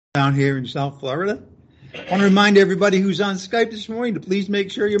Down here in South Florida. I want to remind everybody who's on Skype this morning to please make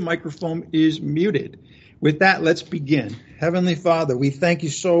sure your microphone is muted. With that, let's begin. Heavenly Father, we thank you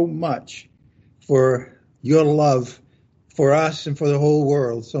so much for your love for us and for the whole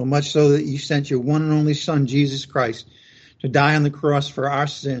world, so much so that you sent your one and only Son, Jesus Christ, to die on the cross for our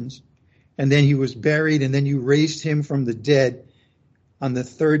sins. And then he was buried, and then you raised him from the dead on the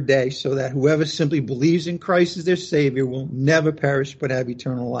third day, so that whoever simply believes in Christ as their Savior will never perish but have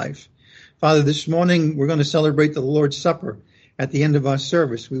eternal life. Father, this morning we're going to celebrate the Lord's Supper at the end of our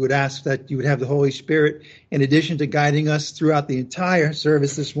service. We would ask that you would have the Holy Spirit, in addition to guiding us throughout the entire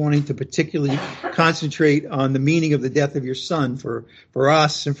service this morning, to particularly concentrate on the meaning of the death of your Son for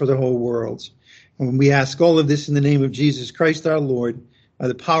us and for the whole world. And we ask all of this in the name of Jesus Christ our Lord, by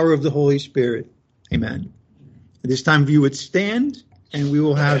the power of the Holy Spirit. Amen. At this time, if you would stand, and we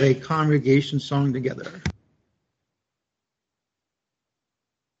will have a congregation song together.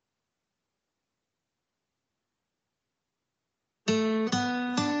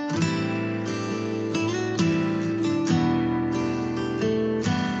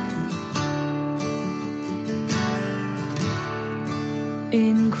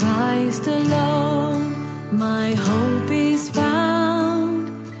 In Christ alone, my hope is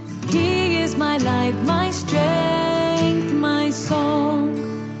found. He is my life, my strength, my song.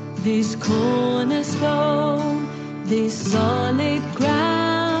 This cornerstone, this solid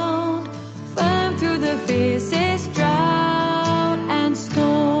ground, firm through the fiercest drought and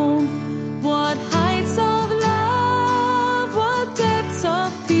storm. What heights of love, what depths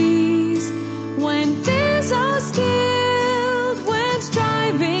of peace, when fears are stilled, when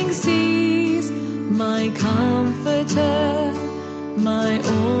striving cease. My comforter, my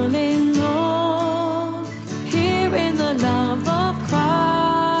all in all, here in the love of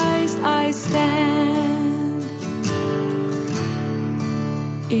Christ I stand.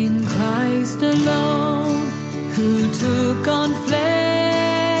 In Christ alone, who took on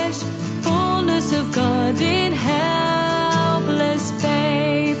flesh, fullness of God in helpless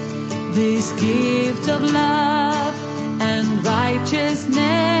faith, this gift of love and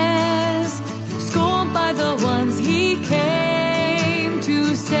righteousness, scorned by the ones he came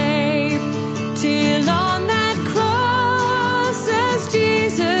to save, till on that cross as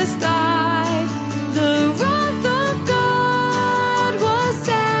Jesus died, the wrath of God was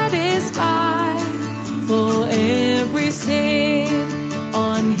satisfied. For every sin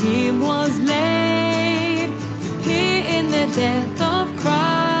on him was laid, here in the death of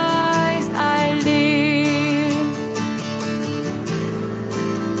Christ I live.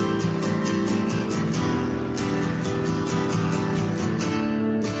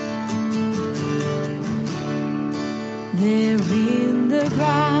 There in the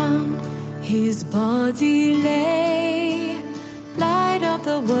ground his body lay, light of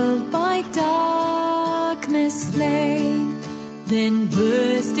the world by darkness slain. Then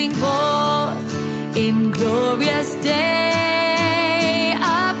bursting forth in glorious day,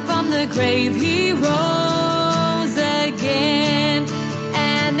 up from the grave he rose again.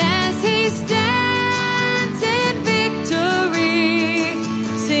 And as he stands in victory,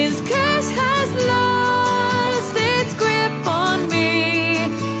 sin's curse has lost its grip on me.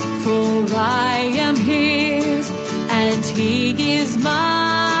 For I am his and he is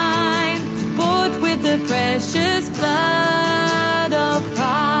mine, bought with the precious blood of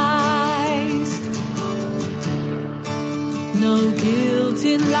Christ. No guilt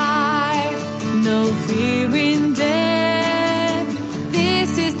in life, no fear in death,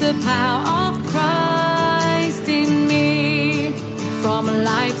 this is the power of Christ in me. From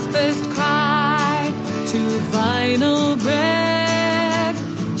life's first cry to final breath,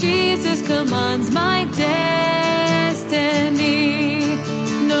 Jesus commands my destiny.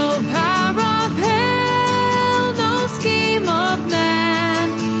 No power of hell, no scheme of man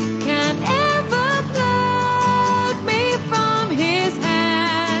can ever pluck me from his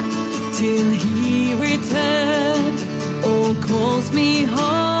hand, till he returns or calls me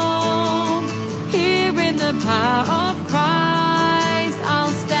home. Here in the power of Christ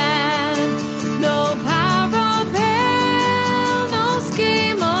I'll stand. No power of hell, no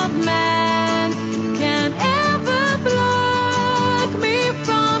scheme of man can ever pluck me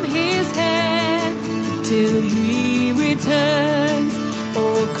from his hand, till he returns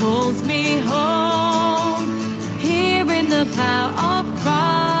or calls me home. Here in the power of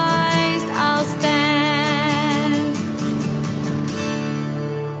Christ I'll stand.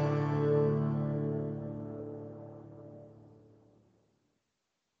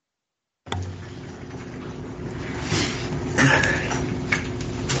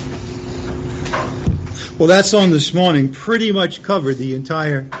 Well, that song this morning pretty much covered the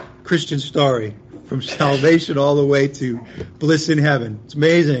entire Christian story from salvation all the way to bliss in heaven. It's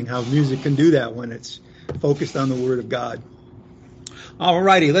amazing how music can do that when it's focused on the Word of God. All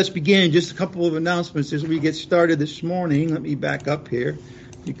righty, let's begin. Just a couple of announcements as we get started this morning. Let me back up here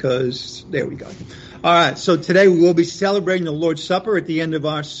because there we go. All right, so today we will be celebrating the Lord's Supper at the end of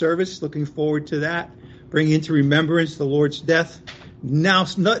our service. Looking forward to that, bringing into remembrance the Lord's death. Now,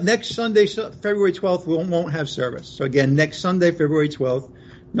 next Sunday, February 12th, we won't have service. So again, next Sunday, February 12th,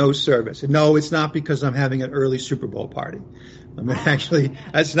 no service. And no, it's not because I'm having an early Super Bowl party. I mean, actually,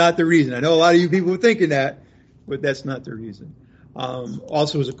 that's not the reason. I know a lot of you people are thinking that, but that's not the reason.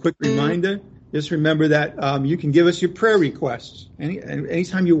 Also, as a quick reminder, just remember that you can give us your prayer requests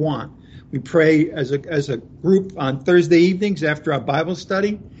anytime you want. We pray as a group on Thursday evenings after our Bible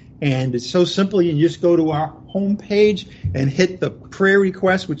study, and it's so simple. You can just go to our homepage and hit the prayer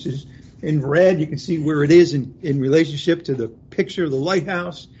request, which is in red. You can see where it is in relationship to the picture of the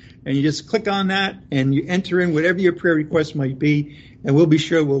lighthouse, and you just click on that and you enter in whatever your prayer request might be, and we'll be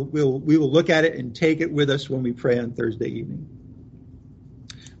sure we will look at it and take it with us when we pray on Thursday evening.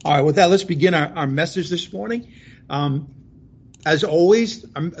 All right, with that, let's begin our message this morning. As always,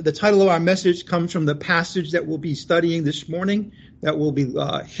 the title of our message comes from the passage that we'll be studying this morning, that we'll be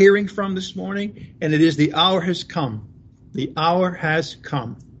hearing from this morning, and it is "The hour has come." The hour has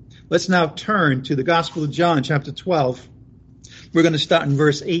come. Let's now turn to the Gospel of John, chapter 12. We're going to start in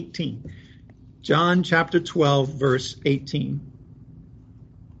verse 18. John chapter 12, verse 18.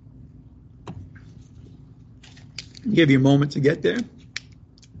 I'll give you a moment to get there.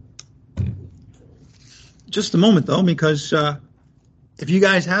 Just a moment, though, because if you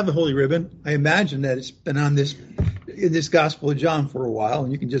guys have the Holy Ribbon, I imagine that it's been in this Gospel of John for a while,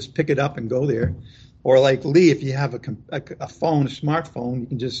 and you can just pick it up and go there. Or like Lee, if you have a phone, a smartphone, you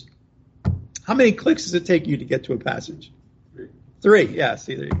can just... How many clicks does it take you to get to a passage? Three. Yeah,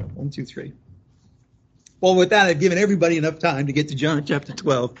 see, there you go. 1, 2, 3. Well, with that, I've given everybody enough time to get to John chapter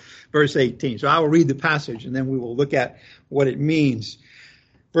 12, verse 18. So I will read the passage, and then we will look at what it means.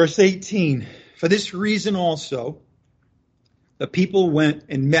 Verse 18. For this reason also, the people went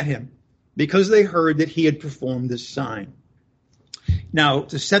and met him, because they heard that he had performed this sign. Now,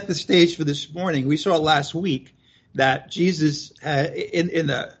 to set the stage for this morning, we saw last week that Jesus, in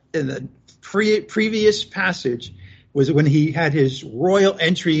the previous passage, was when he had his royal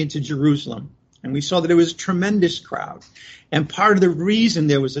entry into Jerusalem. And we saw that there was a tremendous crowd. And part of the reason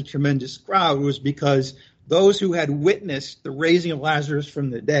there was a tremendous crowd was because those who had witnessed the raising of Lazarus from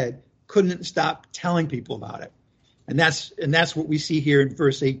the dead couldn't stop telling people about it. And that's what we see here in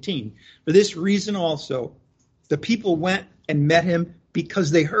verse 18. For this reason also, the people went and met him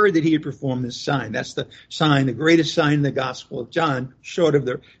because they heard that he had performed this sign. That's the sign, the greatest sign in the Gospel of John, short of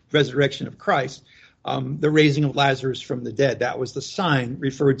the resurrection of Christ, the raising of Lazarus from the dead. That was the sign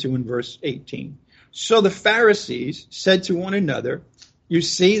referred to in verse 18. So the Pharisees said to one another, "You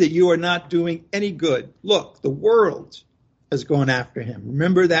see that you are not doing any good. Look, the world has gone after him."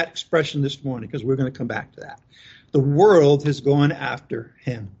 Remember that expression this morning, because we're going to come back to that. The world has gone after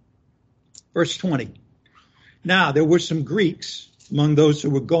him. Verse 20. Now there were some Greeks among those who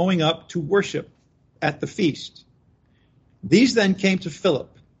were going up to worship at the feast. These then came to Philip,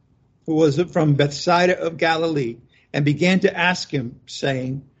 who was from Bethsaida of Galilee, and began to ask him,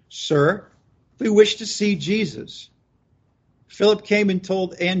 saying, "Sir, we wish to see Jesus." Philip came and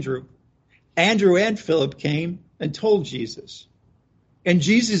told Andrew. Andrew and Philip came and told Jesus. And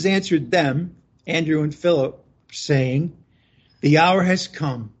Jesus answered them, Andrew and Philip, saying, "The hour has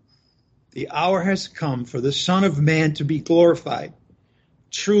come. The hour has come for the Son of Man to be glorified.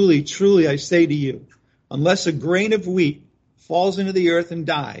 Truly, truly, I say to you, unless a grain of wheat falls into the earth and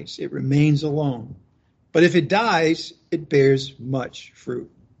dies, it remains alone. But if it dies, it bears much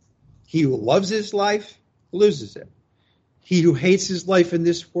fruit. He who loves his life loses it. He who hates his life in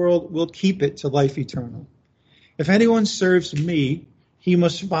this world will keep it to life eternal. If anyone serves me, he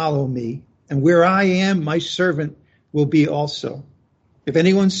must follow me, and where I am, my servant will be also. If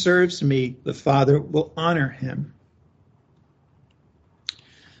anyone serves me, the Father will honor him."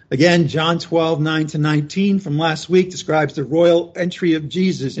 Again, John 12, 9-19 from last week describes the royal entry of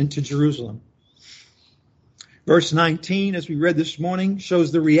Jesus into Jerusalem. Verse 19, as we read this morning,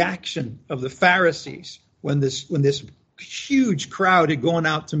 shows the reaction of the Pharisees when this huge crowd had gone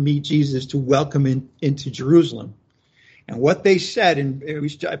out to meet Jesus, to welcome him into Jerusalem. And what they said, and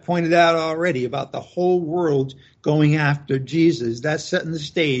I pointed out already about the whole world going after Jesus, that's setting the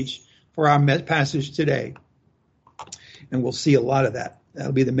stage for our passage today. And we'll see a lot of that.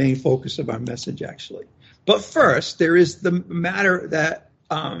 That'll be the main focus of our message, actually. But first, there is the matter that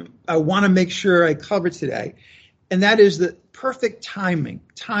I want to make sure I cover today. and that is the perfect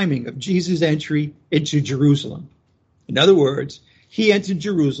timing of Jesus' entry into Jerusalem. In other words, he entered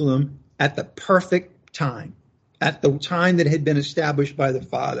Jerusalem at the perfect time, at the time that had been established by the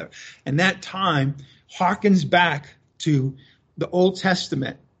Father. And that time harkens back to the Old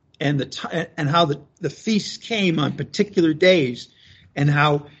Testament and how the feasts came on particular days, and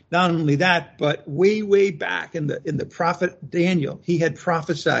how not only that, but way back in the prophet Daniel, he had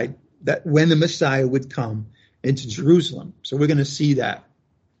prophesied that when the Messiah would come into Jerusalem. So we're going to see that.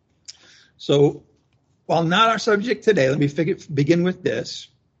 So while not our subject today, let me begin with this.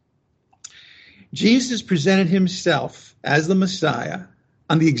 Jesus presented himself as the Messiah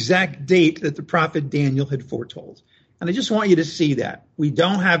on the exact date that the prophet Daniel had foretold. And I just want you to see that. We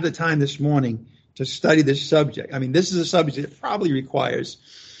don't have the time this morning to study this subject. I mean, this is a subject that probably requires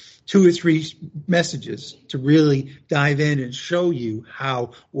 2 or 3 messages to really dive in and show you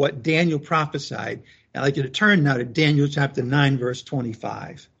how what Daniel prophesied. I'd like you to turn now to Daniel chapter 9, verse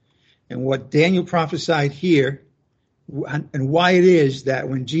 25. And what Daniel prophesied here, and why it is that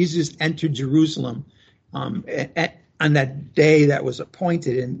when Jesus entered Jerusalem on that day that was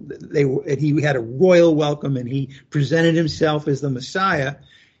appointed, and he had a royal welcome, and he presented himself as the Messiah,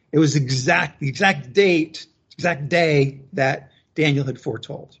 it was the exact day that Daniel had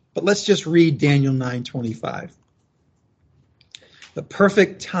foretold. But let's just read Daniel 9:25. The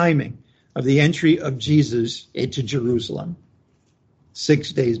perfect timing of the entry of Jesus into Jerusalem,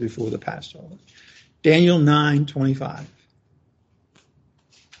 6 days before the Passover. Daniel 9:25.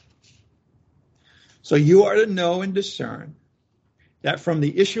 So you are to know and discern that from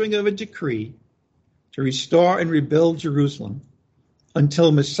the issuing of a decree to restore and rebuild Jerusalem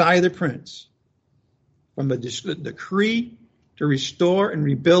until Messiah the Prince, from the decree to restore and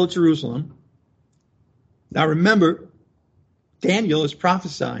rebuild Jerusalem. Now remember, Daniel is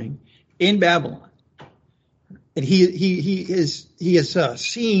prophesying in Babylon, and he has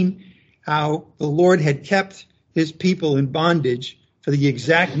seen how the Lord had kept his people in bondage for the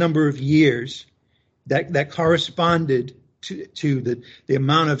exact number of years that corresponded to the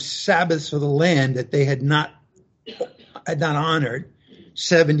amount of Sabbaths of the land that they had not honored,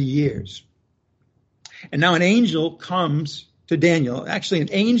 70 years. And now an angel comes to Daniel. Actually, an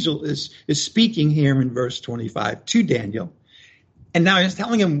angel is speaking here in verse 25 to Daniel. And now he's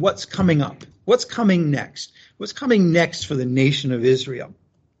telling him what's coming up. What's coming next? What's coming next for the nation of Israel?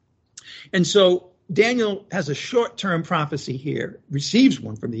 And so Daniel has a short-term prophecy here, receives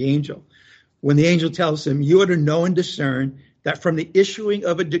one from the angel, when the angel tells him, you are to know and discern that from the issuing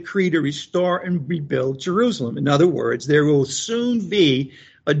of a decree to restore and rebuild Jerusalem. In other words, there will soon be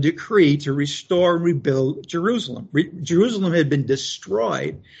a decree to restore and rebuild Jerusalem. Jerusalem had been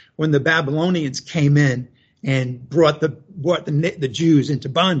destroyed when the Babylonians came in and brought the Jews into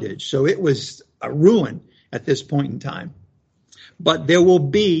bondage. So it was a ruin at this point in time. But there will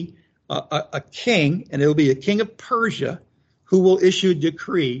be a king, and it will be a king of Persia, who will issue a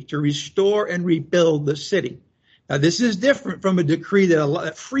decree to restore and rebuild the city. Now, this is different from a decree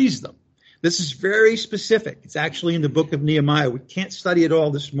that frees them. This is very specific. It's actually in the book of Nehemiah. We can't study it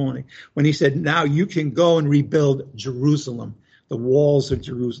all this morning. When he said, now you can go and rebuild Jerusalem, the walls of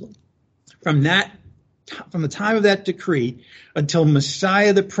Jerusalem. From the time of that decree until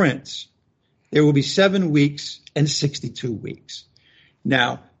Messiah the Prince, there will be 7 weeks and 62 weeks.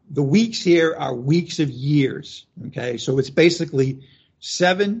 Now, the weeks here are weeks of years, okay? So it's basically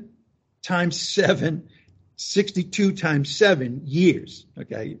 7 times 7, 62 times 7 years,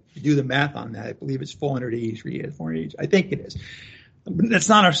 okay? If you do the math on that, I believe it's 483 years, 480. I think it is. But that's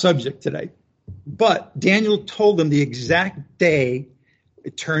not our subject today. But Daniel told them the exact day,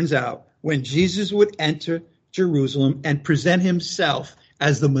 it turns out, when Jesus would enter Jerusalem and present himself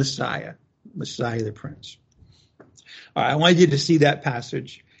as the Messiah the Prince. All right, I wanted you to see that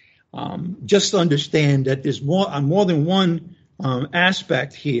passage. Just to understand that there's more than one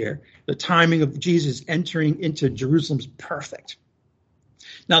aspect here. The timing of Jesus entering into Jerusalem is perfect.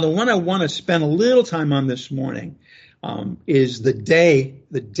 Now, the one I want to spend a little time on this morning is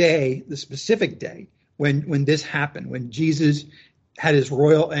the specific day when this happened, when Jesus had his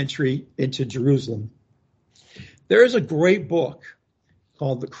royal entry into Jerusalem. There is a great book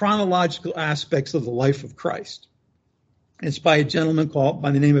called The Chronological Aspects of the Life of Christ. It's by a gentleman by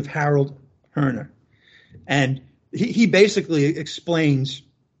the name of Harold Herner. And he basically explains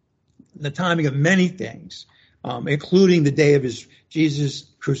the timing of many things, including the day of Jesus'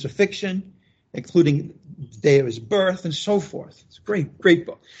 crucifixion, including the day of his birth, and so forth. It's a great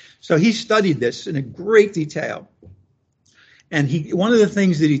book. So he studied this in a great detail. And one of the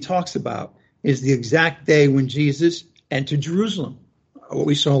things that he talks about is the exact day when Jesus entered Jerusalem. what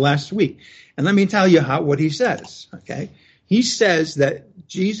we saw last week. And let me tell you what he says, okay? He says that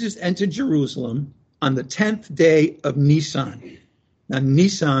Jesus entered Jerusalem on the 10th day of Nisan. Now,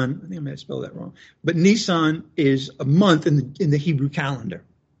 Nisan, I think I might have spelled that wrong, but Nisan is a month in the Hebrew calendar.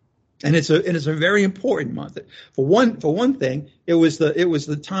 And it's a very important month. For one thing, it was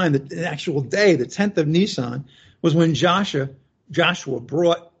the time, the actual day, the 10th of Nisan, was when Joshua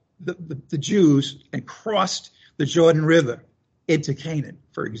brought the Jews and crossed the Jordan River into Canaan,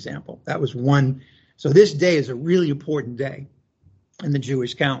 for example. That was one. So this day is a really important day in the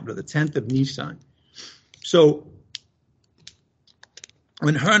Jewish calendar, the 10th of Nisan. So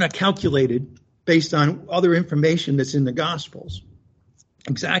when Hannah calculated, based on other information that's in the Gospels,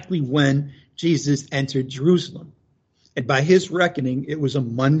 exactly when Jesus entered Jerusalem. And by his reckoning, it was a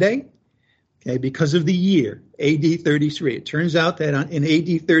Monday, okay, because of the year, AD 33. It turns out that in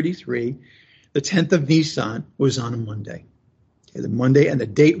AD 33, the 10th of Nisan was on a Monday. Okay, the Monday, and the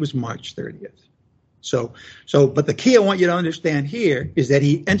date was March 30th. But the key I want you to understand here is that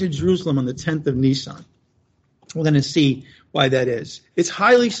he entered Jerusalem on the 10th of Nisan. We're going to see why that is. It's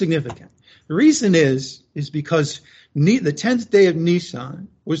highly significant. The reason is because the 10th day of Nisan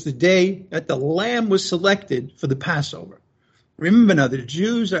was the day that the lamb was selected for the Passover. Remember now, the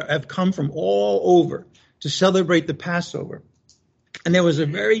Jews have come from all over to celebrate the Passover. And there was a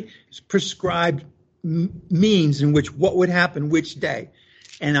very prescribed means in which what would happen which day.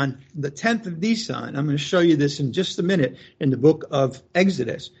 And on the 10th of Nisan, I'm going to show you this in just a minute, in the book of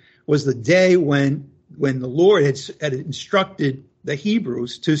Exodus, was the day when the Lord had instructed the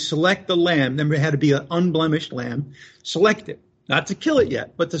Hebrews to select the lamb. Remember, it had to be an unblemished lamb. Select it. Not to kill it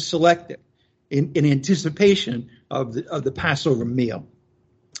yet, but to select it in anticipation of the Passover meal.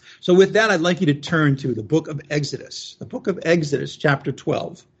 So with that, I'd like you to turn to the book of Exodus. The book of Exodus, chapter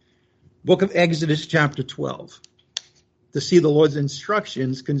 12. Book of Exodus, chapter 12. To see the Lord's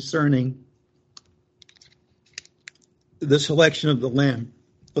instructions concerning the selection of the lamb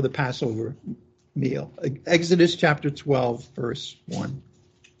for the Passover meal. Exodus chapter 12, verse 1.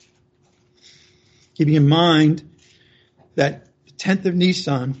 Keeping in mind that the 10th of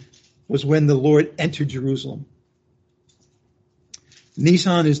Nisan was when the Lord entered Jerusalem.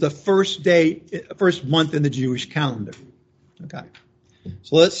 Nisan is the first month in the Jewish calendar. Okay.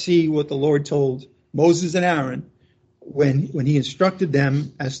 So let's see what the Lord told Moses and Aaron when he instructed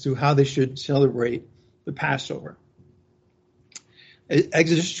them as to how they should celebrate the Passover.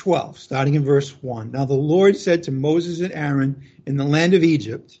 Exodus 12, starting in verse 1. Now the Lord said to Moses and Aaron in the land of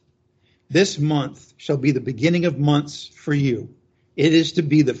Egypt, "This month shall be the beginning of months for you. It is to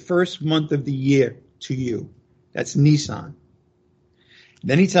be the first month of the year to you." That's Nisan.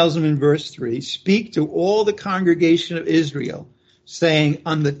 Then he tells them in verse 3, "Speak to all the congregation of Israel, saying,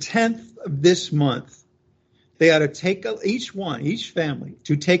 on the 10th of this month, they are to take each family,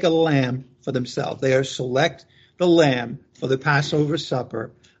 to take a lamb for themselves. They are to select the lamb for the Passover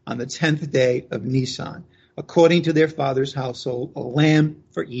supper on the 10th day of Nisan, according to their father's household, a lamb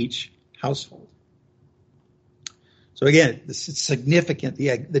for each household." So again, this is significant.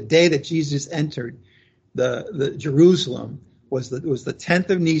 The day that Jesus entered the Jerusalem was the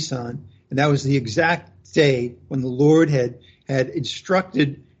 10th of Nisan, and that was the exact day when the Lord had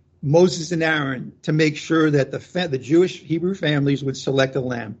instructed Moses and Aaron to make sure that the Jewish Hebrew families would select a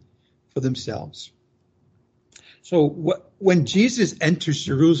lamb for themselves. So when Jesus enters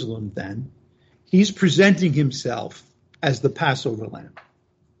Jerusalem, then, he's presenting himself as the Passover lamb.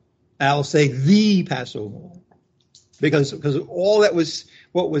 I'll say the Passover lamb, because all that was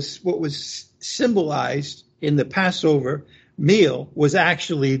what was symbolized in the Passover meal was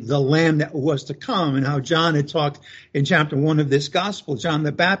actually the lamb that was to come, and how John had talked in chapter 1 of this gospel. John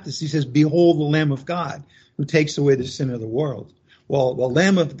the Baptist, he says, "Behold the Lamb of God who takes away the sin of the world." Well, the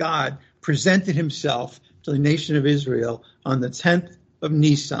Lamb of God presented himself to the nation of Israel on the 10th of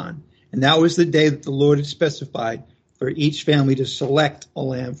Nisan. And that was the day that the Lord had specified for each family to select a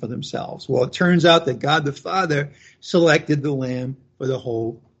lamb for themselves. Well, it turns out that God the Father selected the lamb for the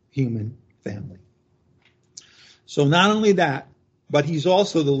whole human family. So not only that, but he's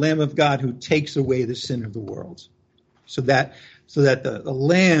also the Lamb of God who takes away the sin of the world. So that the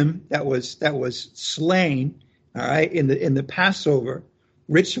lamb that was slain, all right, in the Passover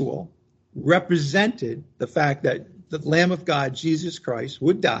ritual represented the fact that the Lamb of God, Jesus Christ,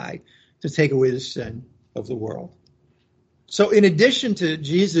 would die to take away the sin of the world. So in addition to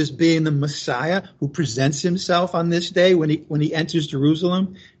Jesus being the Messiah who presents himself on this day when he enters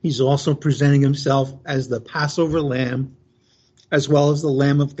Jerusalem, he's also presenting himself as the Passover lamb, as well as the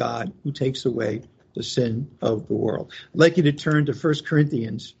Lamb of God who takes away the sin of the world. I'd like you to turn to 1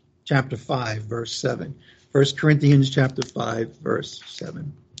 Corinthians chapter 5, verse 7. 1 Corinthians chapter 5, verse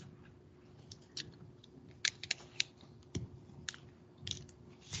 7.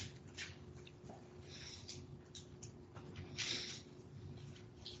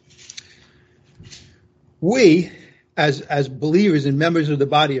 We, as believers and members of the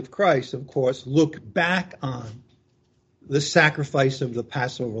body of Christ, of course, look back on the sacrifice of the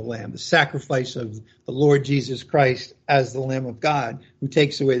Passover lamb, the sacrifice of the Lord Jesus Christ as the Lamb of God who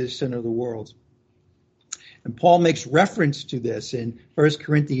takes away the sin of the world. And Paul makes reference to this in 1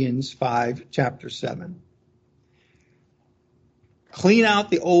 Corinthians 5, chapter 7. Clean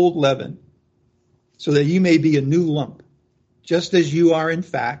out the old leaven so that you may be a new lump, just as you are in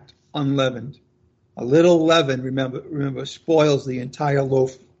fact unleavened. A little leaven, remember, spoils the entire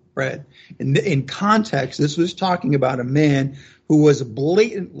loaf of bread. In context, this was talking about a man who was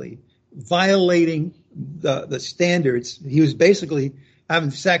blatantly violating the standards. He was basically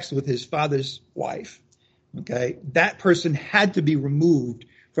having sex with his father's wife. Okay, that person had to be removed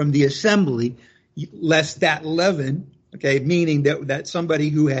from the assembly, lest that leaven, okay, meaning that somebody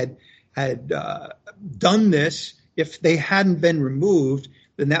who had done this, if they hadn't been removed,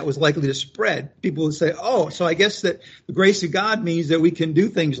 then that was likely to spread. People would say, oh, so I guess that the grace of God means that we can do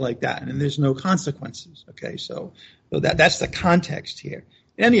things like that and there's no consequences. Okay, so that's the context here.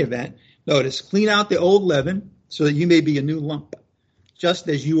 In any event, notice, clean out the old leaven so that you may be a new lump, just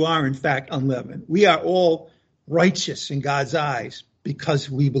as you are in fact unleavened. We are all righteous in God's eyes because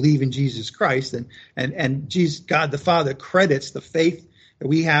we believe in Jesus Christ, and Jesus, God the Father credits the faith that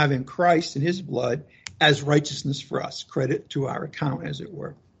we have in Christ and his blood as righteousness for us, credit to our account, as it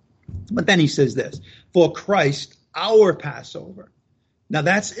were. But then he says this, for Christ, our Passover. Now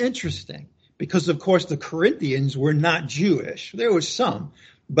that's interesting because, of course, the Corinthians were not Jewish. There were some,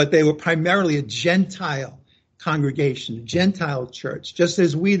 but they were primarily a Gentile congregation, a Gentile church, just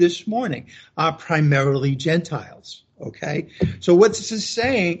as we this morning are primarily Gentiles, okay? So what this is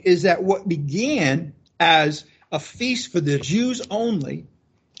saying is that what began as a feast for the Jews only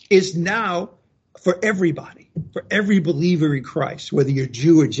is now for everybody, for every believer in Christ, whether you're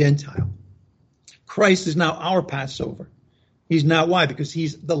Jew or Gentile. Christ is now our Passover. He's not. Why? Because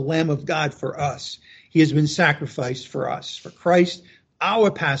he's the Lamb of God for us. He has been sacrificed for us. For Christ, our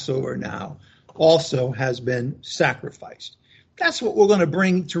Passover now also has been sacrificed. That's what we're going to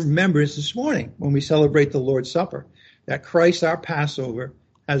bring to remembrance this morning when we celebrate the Lord's Supper, that Christ, our Passover,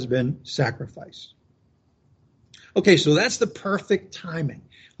 has been sacrificed. Okay, so that's the perfect timing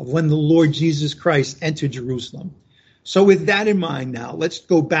of when the Lord Jesus Christ entered Jerusalem. So with that in mind now, let's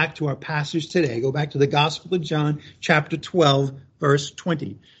go back to our passage today. Go back to the Gospel of John, chapter 12, verse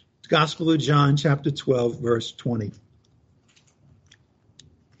 20. The Gospel of John, chapter 12, verse 20.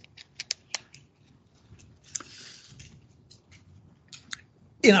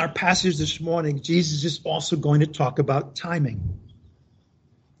 In our passage this morning, Jesus is also going to talk about timing.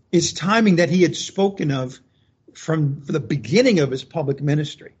 It's timing that he had spoken of from the beginning of his public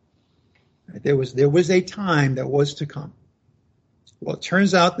ministry. There was a time that was to come. Well, it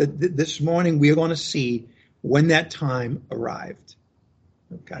turns out that this morning we are going to see when that time arrived.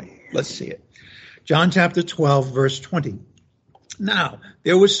 Okay, let's see it. John chapter 12, verse 20. Now,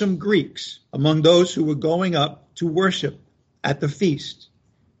 there were some Greeks among those who were going up to worship at the feast.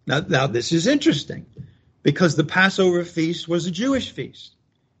 Now this is interesting because the Passover feast was a Jewish feast.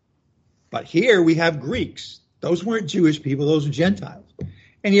 But here we have Greeks. Those weren't Jewish people, those were Gentiles.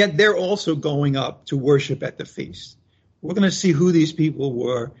 And yet they're also going up to worship at the feast. We're going to see who these people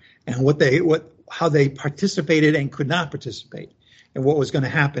were and how they participated and could not participate and what was going to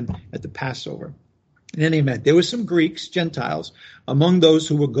happen at the Passover. In any event, there were some Greeks, Gentiles, among those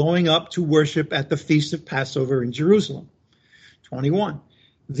who were going up to worship at the feast of Passover in Jerusalem. 21.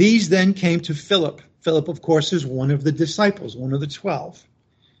 These then came to Philip. Philip, of course, is one of the disciples, one of the 12.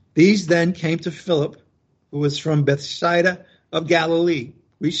 These then came to Philip, who was from Bethsaida of Galilee.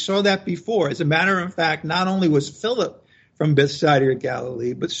 We saw that before. As a matter of fact, not only was Philip from Bethsaida of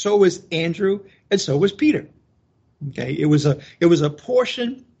Galilee, but so was Andrew and so was Peter. Okay, it was a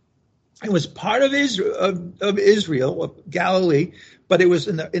portion. It was part of Israel, of Galilee, but it was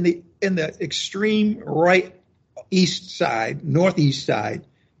in the extreme right east side, northeast side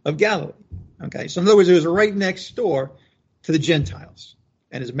of Galilee. Okay, so in other words, it was right next door to the Gentiles.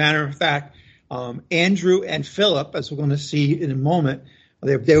 And as a matter of fact, Andrew and Philip, as we're going to see in a moment,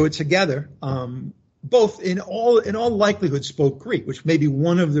 they were together. Both in all likelihood spoke Greek, which may be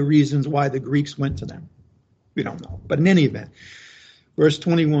one of the reasons why the Greeks went to them. We don't know, but in any event, verse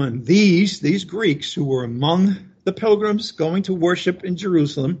 21: these Greeks who were among the pilgrims going to worship in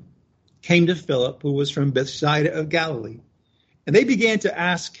Jerusalem came to Philip, who was from Bethsaida of Galilee, and they began to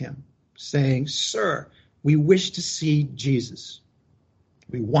ask him, saying, "Sir, We wish to see Jesus.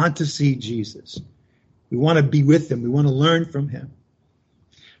 We want to see Jesus. We want to be with him. We want to learn from him.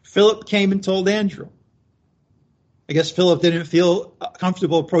 Philip came and told Andrew. I guess Philip didn't feel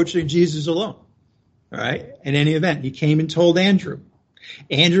comfortable approaching Jesus alone. All right. In any event, he came and told Andrew.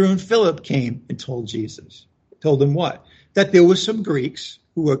 Andrew and Philip came and told Jesus. Told him what? That there were some Greeks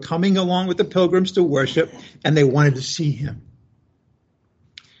who were coming along with the pilgrims to worship, and they wanted to see him.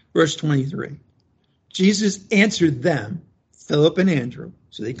 Verse 23. Jesus answered them, Philip and Andrew.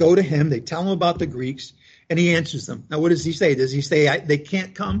 So they go to him, they tell him about the Greeks, and he answers them. Now, what does he say? Does he say they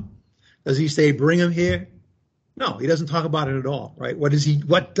can't come? Does he say bring them here? No, he doesn't talk about it at all, right? What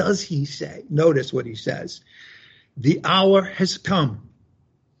does he say? Notice what he says. The hour has come.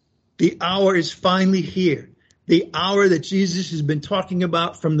 The hour is finally here. The hour that Jesus has been talking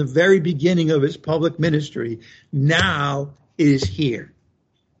about from the very beginning of his public ministry now is here.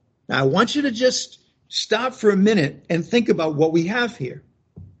 Now, I want you to just stop for a minute and think about what we have here.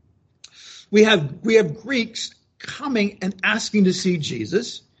 We have Greeks coming and asking to see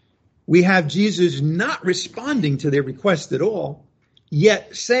Jesus. We have Jesus not responding to their request at all,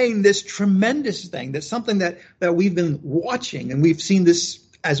 yet saying this tremendous thing. That's something that we've been watching, and we've seen this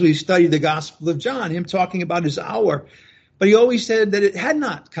as we've studied the Gospel of John, him talking about his hour. But he always said that it had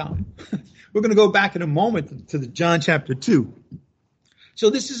not come. We're going to go back in a moment to the John chapter 2.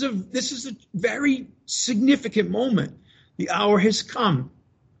 So this is a very significant moment. The hour has come.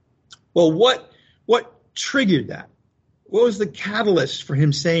 Well, what triggered that? What was the catalyst for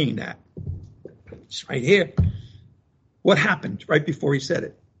him saying that? It's right here. What happened right before he said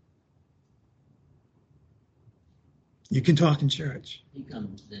it? You can talk in church. He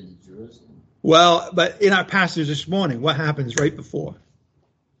comes into Jerusalem. Well, but in our passage this morning, what happens right before?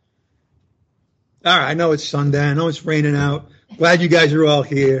 All right, I know it's Sunday. I know it's raining out. Glad you guys are all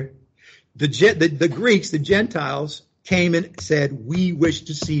here. The Greeks, the Gentiles, came and said, we wish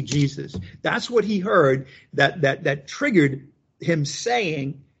to see Jesus. That's what he heard that triggered him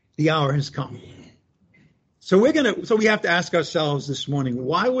saying the hour has come. So we have to ask ourselves this morning,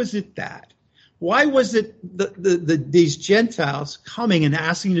 why was it that? Why was it these Gentiles coming and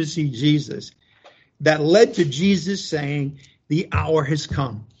asking to see Jesus that led to Jesus saying the hour has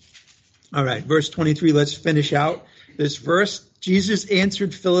come? All right, verse 23, let's finish out this verse. Jesus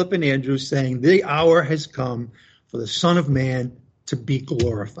answered Philip and Andrew saying, the hour has come for the Son of Man to be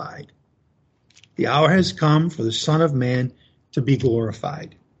glorified. The hour has come for the Son of Man to be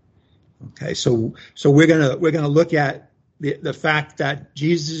glorified. Okay, so we're gonna look at the fact that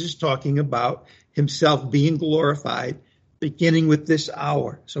Jesus is talking about himself being glorified, beginning with this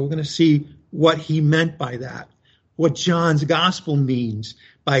hour. So we're going to see what he meant by that, what John's gospel means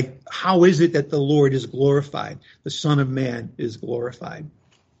by how is it that the Lord is glorified, the Son of Man is glorified.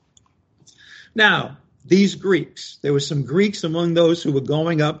 Now, these Greeks, there were some Greeks among those who were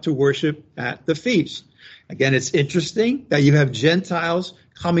going up to worship at the feast. Again, it's interesting that you have Gentiles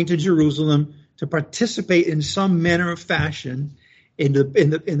coming to Jerusalem to participate in some manner of fashion in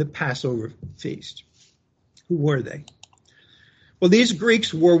the Passover feast. Who were they? Well, these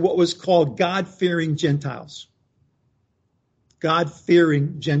Greeks were what was called God-fearing Gentiles.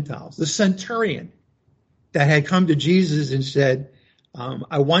 God-fearing Gentiles. The centurion that had come to Jesus and said,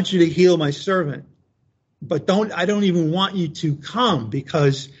 I want you to heal my servant, but I don't even want you to come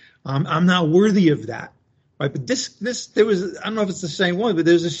because I'm not worthy of that. Right? But there was, I don't know if it's the same one, but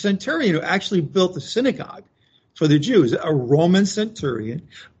there's a centurion who actually built a synagogue for the Jews, a Roman centurion,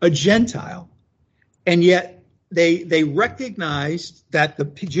 a Gentile, and yet they recognized that the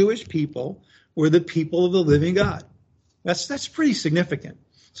Jewish people were the people of the living God. That's pretty significant.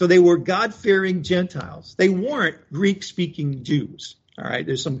 So they were God-fearing Gentiles. They weren't Greek-speaking Jews. All right,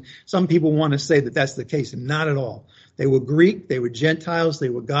 there's some people want to say that that's the case, and not at all. They were Greek, they were Gentiles, they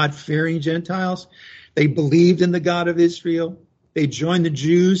were God-fearing Gentiles. They believed in the God of Israel. They joined the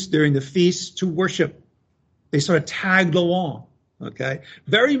Jews during the feasts to worship. They sort of tagged along, okay?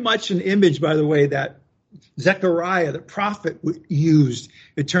 Very much an image, by the way, that Zechariah, the prophet, used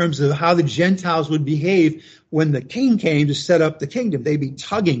in terms of how the Gentiles would behave when the king came to set up the kingdom. They'd be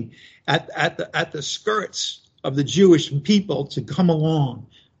tugging at the skirts of the Jewish people to come along.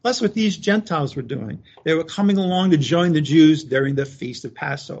 That's what these Gentiles were doing. They were coming along to join the Jews during the Feast of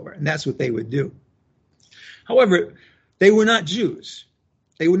Passover, and that's what they would do. However, they were not Jews.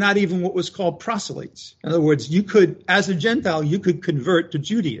 They were not even what was called proselytes. In other words, you could, as a Gentile, you could convert to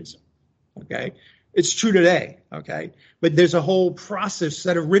Judaism, okay? It's true today, okay? But there's a whole process,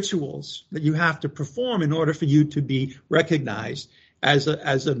 set of rituals that you have to perform in order for you to be recognized as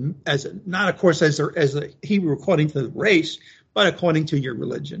a not, of course, as a Hebrew according to the race, but according to your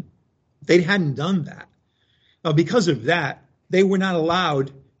religion. They hadn't done that. Because of that, they were not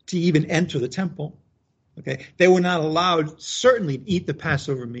allowed to even enter the temple. Okay, they were not allowed certainly to eat the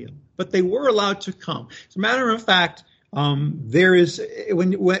Passover meal, but they were allowed to come. As a matter of fact, there is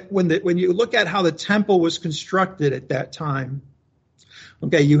when you look at how the temple was constructed at that time.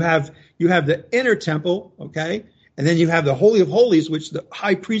 Okay, you have the inner temple, okay, and then you have the Holy of Holies, which the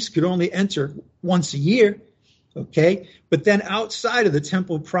high priest could only enter once a year, okay. But then outside of the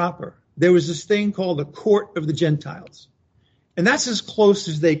temple proper, there was this thing called the court of the Gentiles, and that's as close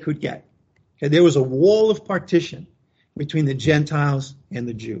as they could get. Okay, there was a wall of partition between the Gentiles and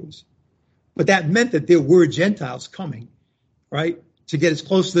the Jews, but that meant that there were Gentiles coming, right, to get as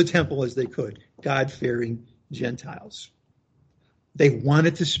close to the temple as they could, God-fearing Gentiles. They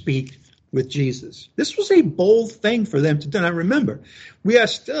wanted to speak with Jesus. This was a bold thing for them to do. Now remember, we are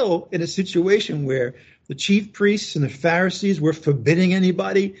still in a situation where the chief priests and the Pharisees were forbidding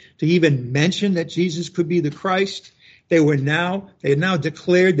anybody to even mention that Jesus could be the Christ. They had now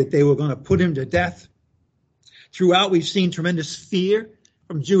declared that they were going to put him to death. Throughout, we've seen tremendous fear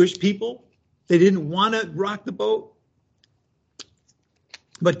from Jewish people. They didn't want to rock the boat.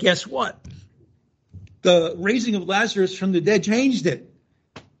 But guess what? The raising of Lazarus from the dead changed it.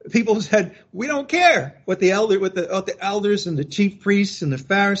 People said, we don't care what the elders and the chief priests and the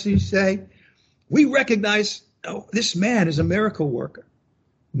Pharisees say. We recognize this man is a miracle worker.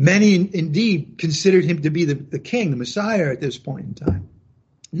 Many indeed considered him to be the king, the Messiah at this point in time.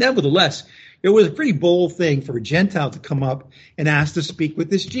 Nevertheless, it was a pretty bold thing for a Gentile to come up and ask to speak with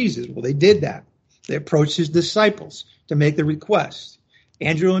this Jesus. Well, they did that. They approached his disciples to make the request.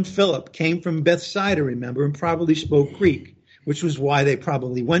 Andrew and Philip came from Bethsaida, remember, and probably spoke Greek, which was why they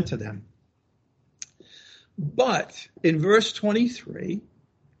probably went to them. But in verse 23,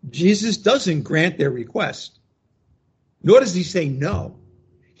 Jesus doesn't grant their request, nor does he say no.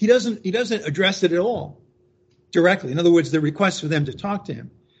 He doesn't address it at all directly. In other words, the request for them to talk to him.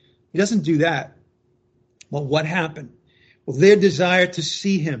 He doesn't do that. Well, what happened? Well, their desire to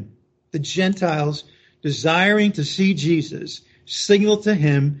see him, the Gentiles desiring to see Jesus, signaled to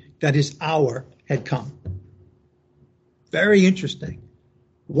him that his hour had come. Very interesting.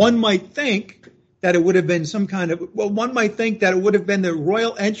 One might think that it would have been one might think that it would have been the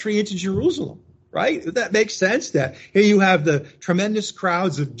royal entry into Jerusalem, right? That makes sense. That here you have the tremendous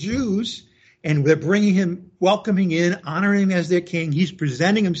crowds of Jews, and they're bringing him, welcoming in, honoring him as their king. He's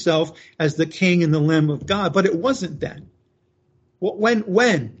presenting himself as the king and the Lamb of God, but it wasn't then.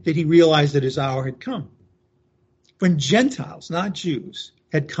 When did he realize that his hour had come? When Gentiles, not Jews,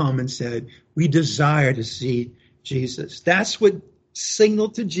 had come and said, we desire to see Jesus. That's what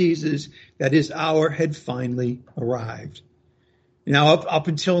signaled to Jesus that his hour had finally arrived. Now, up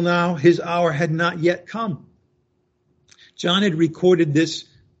until now, his hour had not yet come. John had recorded this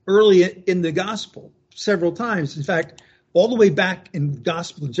early in the gospel several times. In fact, all the way back in the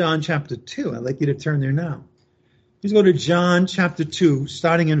Gospel of John chapter 2. I'd like you to turn there now. Please go to John chapter 2,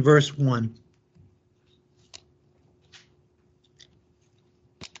 starting in verse 1.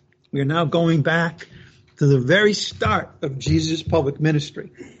 We are now going back to the very start of Jesus' public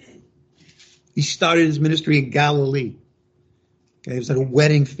ministry. He started his ministry in Galilee. Okay, it was at a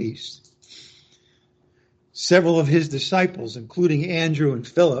wedding feast. Several of his disciples, including Andrew and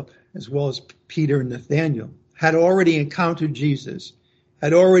Philip, as well as Peter and Nathanael, had already encountered Jesus,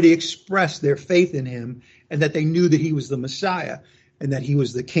 had already expressed their faith in him, and that they knew that he was the Messiah and that he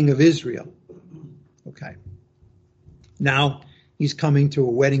was the King of Israel. Okay. Now he's coming to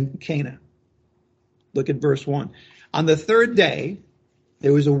a wedding in Cana. Look at verse 1. On the third day,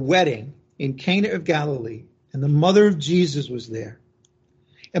 there was a wedding in Cana of Galilee, and the mother of Jesus was there.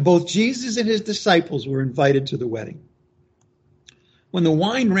 And both Jesus and his disciples were invited to the wedding. When the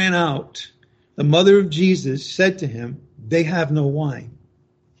wine ran out, the mother of Jesus said to him, they have no wine.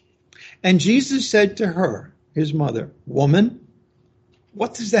 And Jesus said to her, his mother, woman,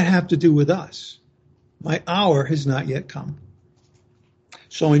 what does that have to do with us? My hour has not yet come.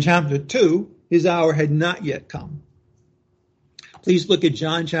 So in chapter 2, his hour had not yet come. Please look at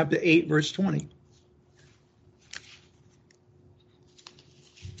John chapter 8, verse 20.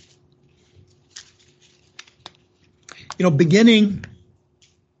 Beginning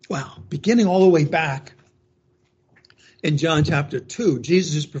all the way back in John chapter 2,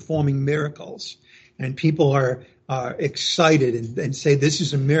 Jesus is performing miracles, and people are excited and say this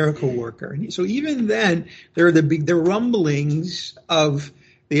is a miracle worker. And so even then, there are the rumblings of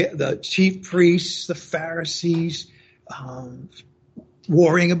the chief priests, the Pharisees,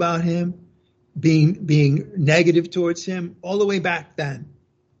 worrying about him, being negative towards him, all the way back then.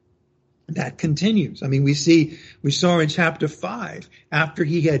 That continues. I mean, we saw in chapter 5, after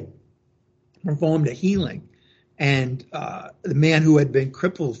he had performed a healing, And the man who had been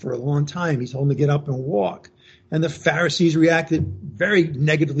crippled for a long time, he told him to get up and walk. And the Pharisees reacted very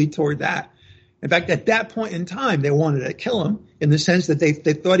negatively toward that. In fact, at that point in time, they wanted to kill him in the sense that they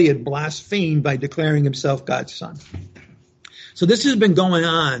thought he had blasphemed by declaring himself God's son. So this has been going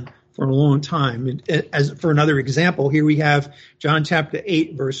on for a long time. And as for another example, here we have John chapter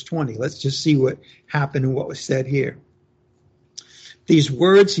 8, verse 20. Let's just see what happened and what was said here. These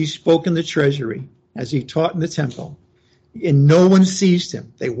words he spoke in the treasury as he taught in the temple, and no one seized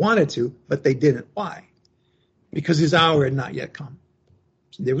him. They wanted to, but they didn't. Why? Because his hour had not yet come.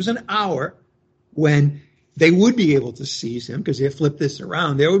 So there was an hour when they would be able to seize him, because they flipped this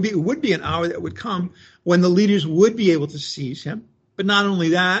around. There would be an hour that would come when the leaders would be able to seize him. But not only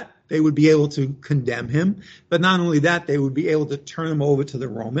that, they would be able to condemn him. But not only that, they would be able to turn him over to the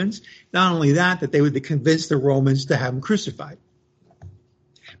Romans. Not only that they would convince the Romans to have him crucified.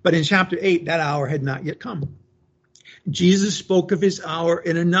 But in chapter 8, that hour had not yet come. Jesus spoke of his hour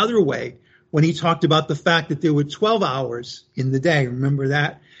in another way when he talked about the fact that there were 12 hours in the day. Remember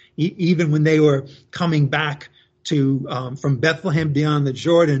that? Even when they were coming back to from Bethlehem beyond the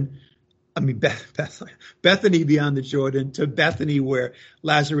Jordan, Bethany beyond the Jordan to Bethany where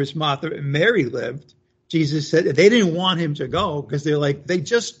Lazarus, Martha, and Mary lived, Jesus said they didn't want him to go because they're like, they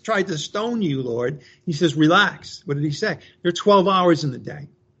just tried to stone you, Lord. He says, relax. What did he say? There are 12 hours in the day.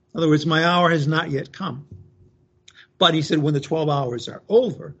 In other words, my hour has not yet come. But he said, when the 12 hours are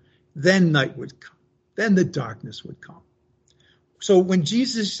over, then night would come. Then the darkness would come. So when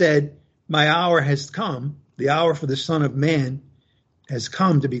Jesus said, my hour has come, the hour for the Son of Man has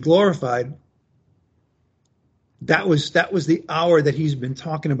come to be glorified, that was the hour that he's been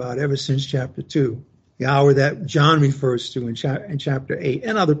talking about ever since chapter 2, the hour that John refers to in chapter 8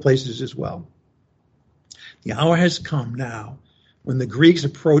 and other places as well. The hour has come now when the Greeks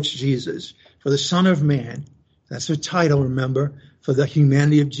approached Jesus for the Son of Man. That's the title, remember, for the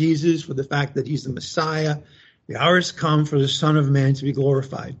humanity of Jesus, for the fact that he's the Messiah. The hour has come for the Son of Man to be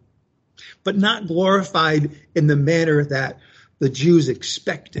glorified, but not glorified in the manner that the Jews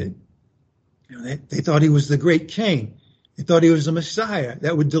expected. They thought he was the great king. They thought he was the Messiah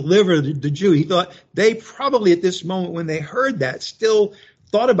that would deliver the Jew. He thought they probably at this moment when they heard that still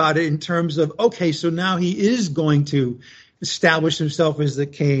thought about it in terms of, okay, so now he is going to establish himself as the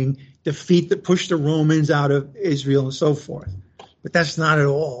king, push the Romans out of Israel and so forth. But that's not at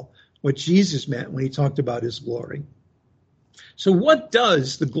all what Jesus meant when he talked about his glory. So what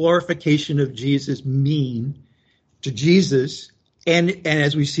does the glorification of Jesus mean to Jesus? And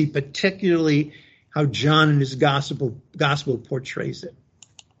as we see particularly how John in his gospel portrays it.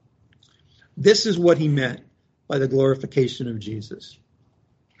 This is what he meant by the glorification of Jesus.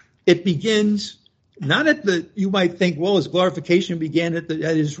 It begins not you might think, well, his glorification began at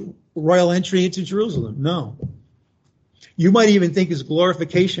his royal entry into Jerusalem. No. You might even think his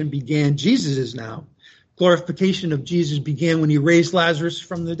glorification began, glorification of Jesus began when he raised Lazarus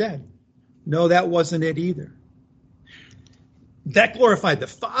from the dead. No, that wasn't it either. That glorified the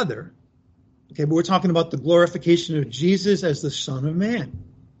Father. Okay, but we're talking about the glorification of Jesus as the Son of Man.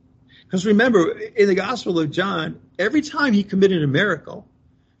 Because remember, in the Gospel of John, every time he committed a miracle,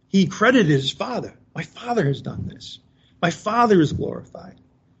 he credited his Father. My Father has done this. My Father is glorified.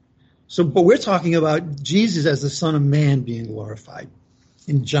 But we're talking about Jesus as the Son of Man being glorified.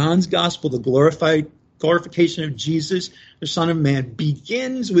 In John's Gospel, the glorification of Jesus, the Son of Man,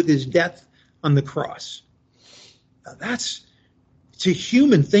 begins with his death on the cross. Now that's, to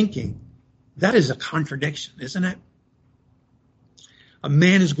human thinking, that is a contradiction, isn't it? A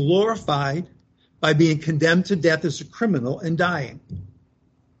man is glorified by being condemned to death as a criminal and dying.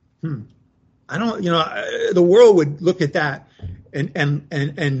 The world would look at that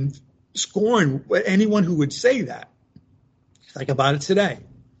and scorn anyone who would say that. Think about it today.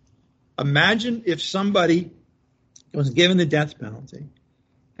 Imagine if somebody was given the death penalty,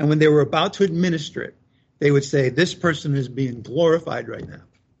 and when they were about to administer it, they would say, this person is being glorified right now.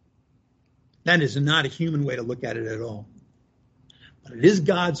 That is not a human way to look at it at all. But it is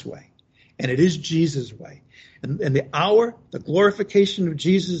God's way, and it is Jesus' way. And the glorification of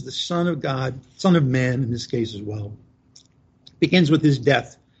Jesus, the Son of God, Son of Man in this case as well, begins with his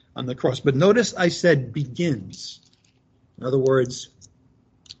death on the cross. But notice I said begins. In other words,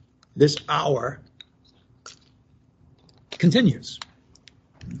 this hour continues.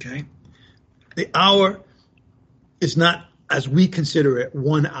 Okay? The hour is not, as we consider it,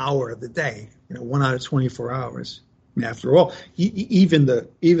 1 hour of the day, 1 out of 24 hours. I mean, after all, even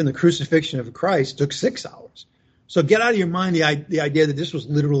the crucifixion of Christ took 6 hours. So get out of your mind the idea that this was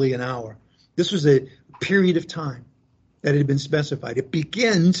literally an hour. This was a period of time that had been specified. It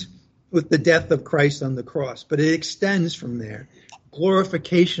begins with the death of Christ on the cross, but it extends from there.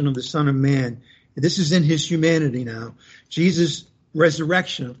 Glorification of the Son of Man. This is in his humanity now. Jesus'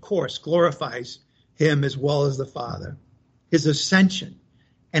 resurrection, of course, glorifies him as well as the Father. His ascension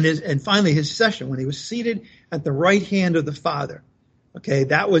and finally his session when he was seated at the right hand of the Father. Okay,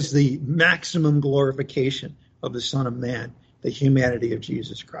 that was the maximum glorification of the Son of Man, the humanity of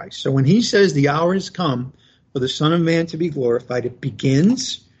Jesus Christ. So when he says the hour has come for the Son of Man to be glorified, it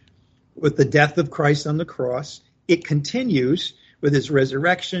begins with the death of Christ on the cross. It continues with his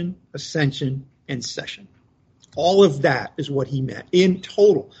resurrection, ascension, and session. All of that is what he meant. In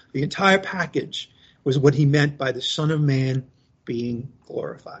total, the entire package was what he meant by the Son of Man being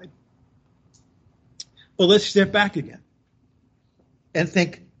glorified. Well, let's step back again and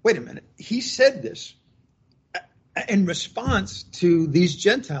think, wait a minute, he said this in response to these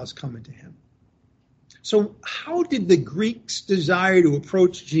Gentiles coming to him. So how did the Greeks' desire to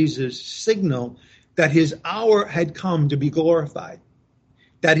approach Jesus signal that his hour had come to be glorified,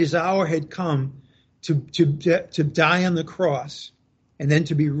 that his hour had come to die on the cross and then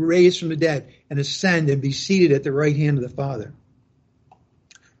to be raised from the dead and ascend and be seated at the right hand of the Father?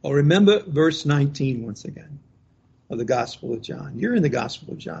 Well, remember verse 19 once again of the Gospel of John. You're in the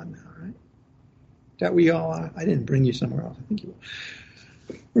Gospel of John now, right? That we all are. I didn't bring you somewhere else. I think you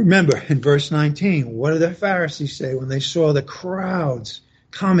were. Remember in verse 19, what did the Pharisees say when they saw the crowds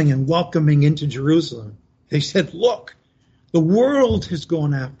coming and welcoming into Jerusalem? They said, look, the world has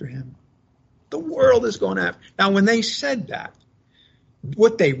gone after him. The world is going after. Now, when they said that,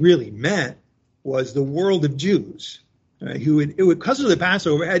 what they really meant was the world of Jews, who because of the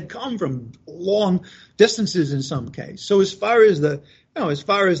Passover had come from long distances in some case. So as far as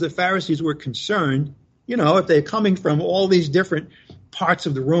the Pharisees were concerned, if they're coming from all these different parts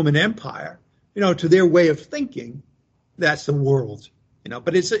of the Roman Empire, to their way of thinking, that's the world,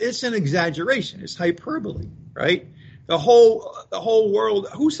 but it's an exaggeration. It's hyperbole, right? The whole world,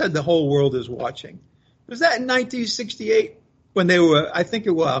 who said the whole world is watching? Was that in 1968 when they were,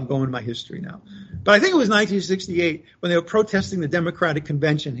 I'm going to my history now, but I think it was 1968 when they were protesting the Democratic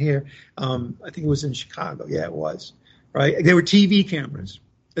Convention here. I think it was in Chicago. Yeah, it was, right? There were TV cameras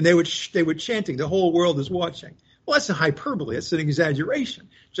and they were chanting, the whole world is watching. Well, that's a hyperbole. It's an exaggeration.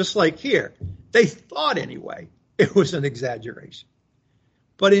 Just like here, they thought anyway it was an exaggeration.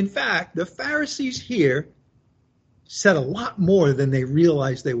 But in fact, the Pharisees here said a lot more than they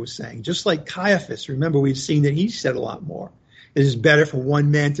realized they were saying. Just like Caiaphas, remember we've seen that he said a lot more. It is better for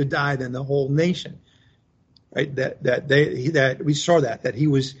one man to die than the whole nation. Right? That we saw that he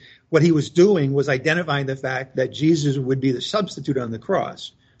was, what he was doing was identifying the fact that Jesus would be the substitute on the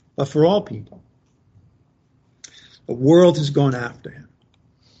cross, but for all people. The world has gone after him.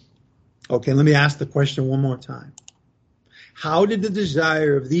 Okay, let me ask the question one more time. How did the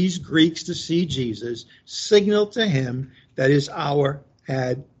desire of these Greeks to see Jesus signal to him that his hour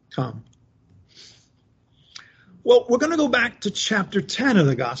had come? Well, we're going to go back to chapter 10 of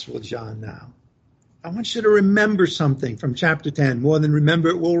the Gospel of John now. I want you to remember something from chapter 10. More than remember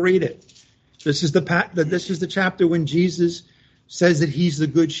it, we'll read it. This is the chapter when Jesus says that he's the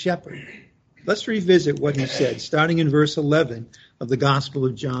good shepherd. Let's revisit what he said, starting in verse 11 of the Gospel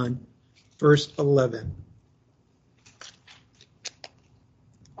of John, verse 11.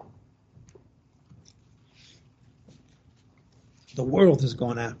 The world has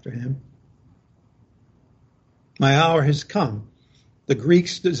gone after him. My hour has come. The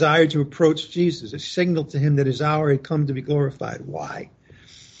Greeks desired to approach Jesus, a signal to him that his hour had come to be glorified. Why?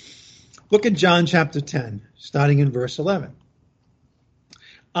 Look at John chapter 10, starting in verse 11.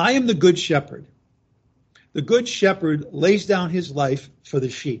 I am the good shepherd. The good shepherd lays down his life for the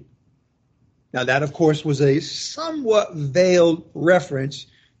sheep. Now that, of course, was a somewhat veiled reference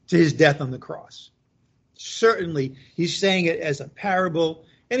to his death on the cross. Certainly, he's saying it as a parable,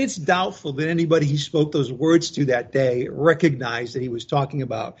 and it's doubtful that anybody he spoke those words to that day recognized that he was talking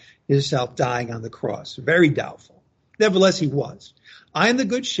about himself dying on the cross. Very doubtful. Nevertheless, he was. I am the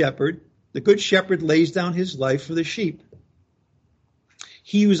good shepherd. The good shepherd lays down his life for the sheep.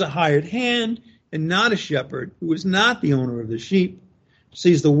 He who is a hired hand and not a shepherd, who is not the owner of the sheep,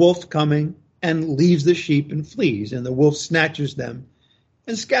 sees the wolf coming and leaves the sheep and flees, and the wolf snatches them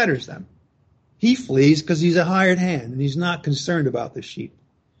and scatters them. He flees because he's a hired hand and he's not concerned about the sheep.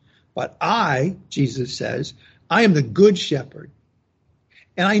 But I, Jesus says, I am the good shepherd,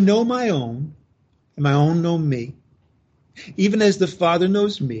 and I know my own, and my own know me, even as the Father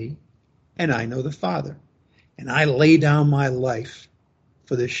knows me, and I know the Father, and I lay down my life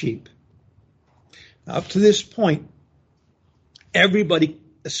for the sheep. Now, up to this point, everybody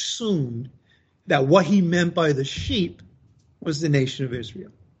assumed that what he meant by the sheep was the nation of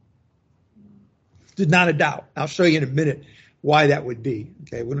Israel. not a doubt. I'll show you in a minute why that would be.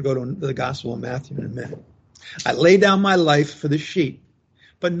 Okay, we're going to go to the Gospel of Matthew in a minute. I lay down my life for the sheep.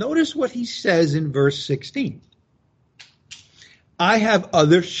 But notice what he says in verse 16. I have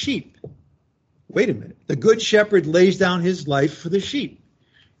other sheep. Wait a minute. The good shepherd lays down his life for the sheep.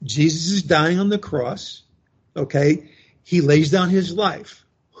 Jesus is dying on the cross. Okay, he lays down his life.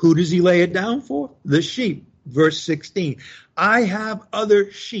 Who does he lay it down for? The sheep. Verse 16. I have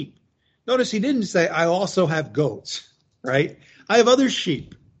other sheep. Notice he didn't say, I also have goats, right? I have other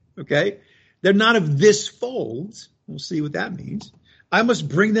sheep, okay? They're not of this fold. We'll see what that means. I must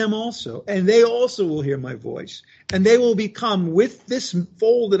bring them also, and they also will hear my voice. And they will become, with this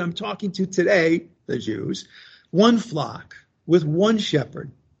fold that I'm talking to today, the Jews, one flock with one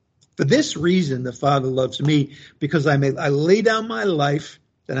shepherd. For this reason, the Father loves me, because I lay down my life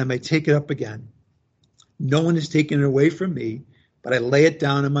that I may take it up again. No one has taken it away from me, but I lay it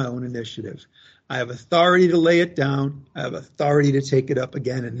down on my own initiative. I have authority to lay it down. I have authority to take it up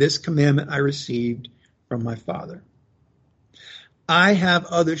again. And this commandment I received from my Father. I have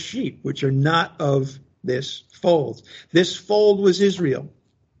other sheep, which are not of this fold. This fold was Israel.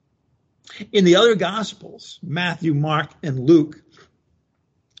 In the other Gospels, Matthew, Mark, and Luke,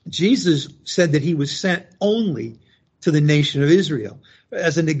 Jesus said that he was sent only to the nation of Israel.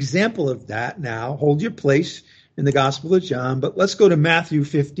 As an example of that now, hold your place in the Gospel of John, but let's go to Matthew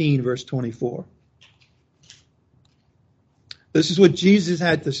 15, verse 24. This is what Jesus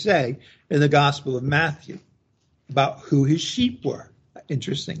had to say in the Gospel of Matthew about who his sheep were,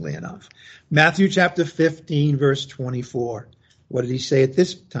 interestingly enough. Matthew chapter 15, verse 24. What did he say at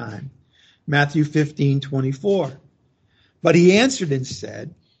this time? Matthew 15, 24. But he answered and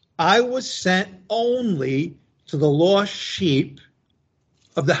said, I was sent only to the lost sheep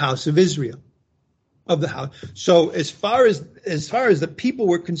of the house of Israel. Of the house. So as far as the people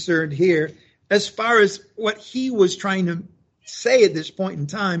were concerned here, as far as what he was trying to say at this point in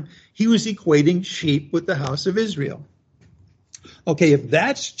time, he was equating sheep with the house of Israel. Okay, if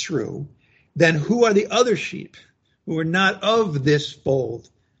that's true, then who are the other sheep who are not of this fold?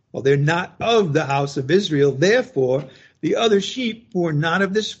 Well, they're not of the house of Israel. Therefore, the other sheep who are not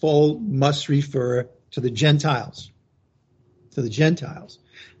of this fold must refer to the Gentiles. To the Gentiles.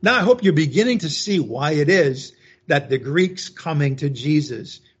 Now, I hope you're beginning to see why it is that the Greeks coming to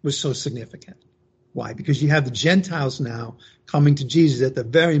Jesus was so significant. Why? Because you have the Gentiles now coming to Jesus at the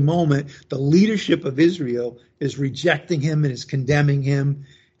very moment the leadership of Israel is rejecting him and is condemning him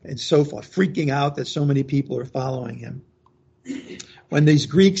and so forth, freaking out that so many people are following him. When these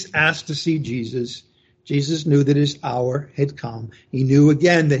Greeks asked to see Jesus, Jesus knew that his hour had come. He knew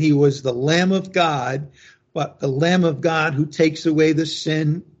again that he was the Lamb of God, but the Lamb of God who takes away the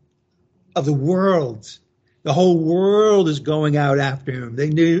sin of the world. The whole world is going out after him.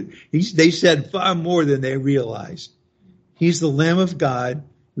 They said far more than they realized. He's the Lamb of God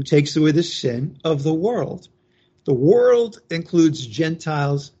who takes away the sin of the world. The world includes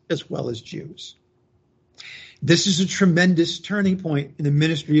Gentiles as well as Jews. This is a tremendous turning point in the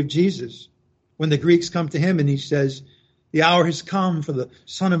ministry of Jesus. When the Greeks come to him and he says, the hour has come for the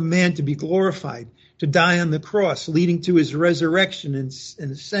Son of Man to be glorified, to die on the cross, leading to his resurrection and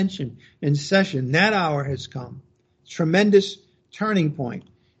ascension and session. That hour has come. Tremendous turning point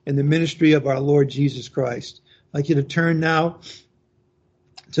in the ministry of our Lord Jesus Christ. I'd like you to turn now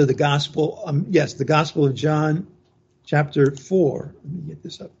to the Gospel, the Gospel of John, chapter 4. Let me get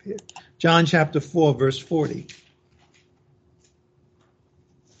this up here. John chapter 4, verse 40.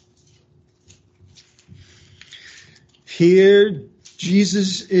 Here,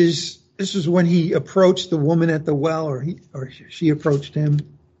 Jesus is, this is when he approached the woman at the well, or she approached him.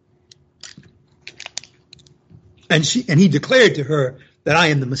 And he declared to her that I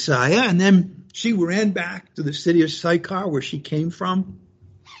am the Messiah. And then she ran back to the city of Sychar, where she came from,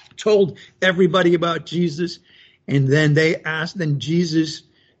 told everybody about Jesus. And then then Jesus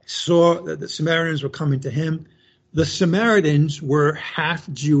saw that the Samaritans were coming to him. The Samaritans were half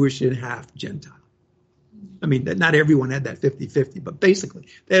Jewish and half Gentile. I mean, not everyone had that 50-50, but basically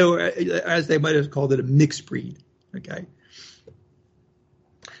they were, as they might have called it, a mixed breed. Okay.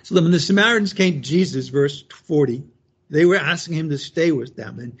 So then when the Samaritans came to Jesus, verse 40, they were asking him to stay with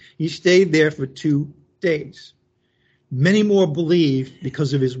them, and he stayed there for 2 days. Many more believed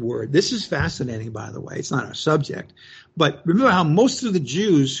because of his word. This is fascinating, by the way. It's not our subject. But remember how most of the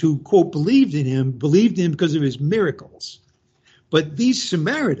Jews who, quote, believed in him because of his miracles. But these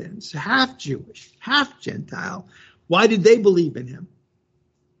Samaritans, half Jewish, half Gentile, why did they believe in him?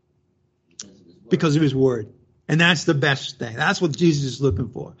 Because of his word. And that's the best thing. That's what Jesus is looking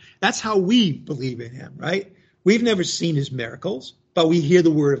for. That's how we believe in him, right? We've never seen his miracles. but we hear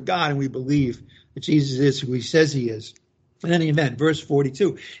the word of God and we believe that Jesus is who he says he is. In any event, verse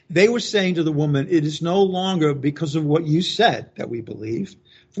 42, they were saying to the woman, it is no longer because of what you said that we believe.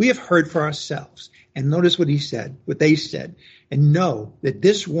 We have heard for ourselves. And notice what they said, and know that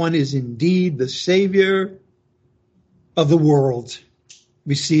this one is indeed the Savior of the world.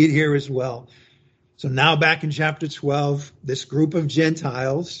 We see it here as well. So now back in chapter 12, this group of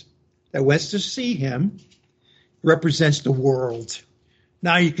Gentiles that went to see him represents the world.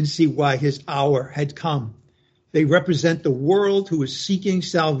 Now you can see why his hour had come. They represent the world who is seeking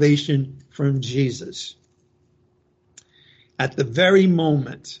salvation from Jesus. At the very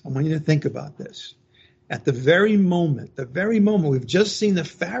moment, I want you to think about this. At the very moment, we've just seen the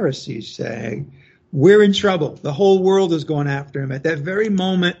Pharisees saying, we're in trouble. The whole world is going after him. At that very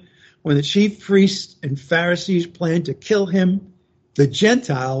moment, when the chief priests and Pharisees plan to kill him, the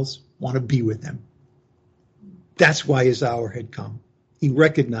Gentiles want to be with him. That's why his hour had come. He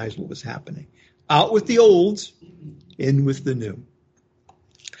recognized what was happening. Out with the old, in with the new.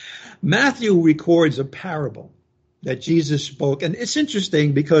 Matthew records a parable that Jesus spoke. And it's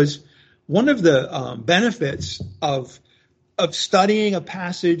interesting because one of the benefits of studying a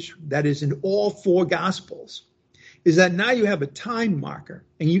passage that is in all four Gospels is that now you have a time marker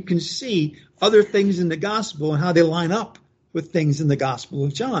and you can see other things in the Gospel and how they line up with things in the Gospel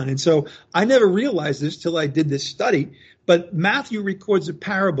of John. And so I never realized this till I did this study, but Matthew records a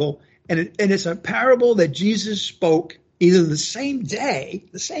parable, and it's a parable that Jesus spoke either the same day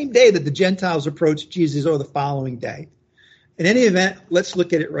that the Gentiles approached Jesus or the following day. In any event, let's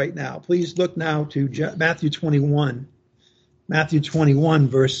look at it right now. Please look now to Matthew 21. Matthew 21,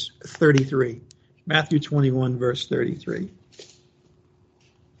 verse 33. Matthew 21, verse 33.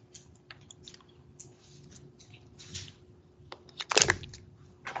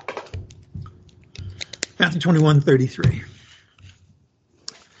 Matthew 21, 33.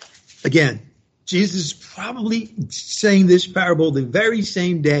 Again, Jesus is probably saying this parable the very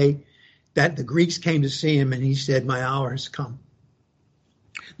same day that the Greeks came to see him, and he said, my hour has come.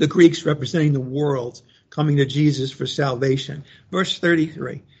 The Greeks representing the world coming to Jesus for salvation. Verse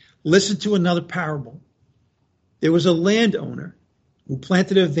 33, listen to another parable. There was a landowner who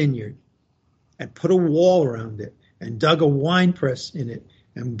planted a vineyard and put a wall around it and dug a wine press in it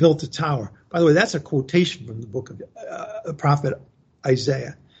and built a tower. By the way, that's a quotation from the book of the prophet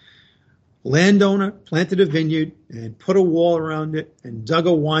Isaiah. Landowner planted a vineyard and put a wall around it and dug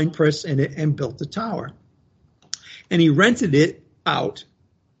a wine press in it and built a tower. And he rented it out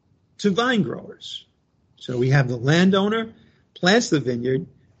to vine growers. So we have the landowner plants the vineyard,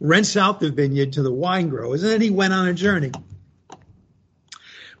 rents out the vineyard to the wine growers, and then he went on a journey.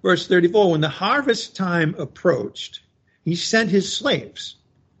 Verse 34, when the harvest time approached, he sent his slaves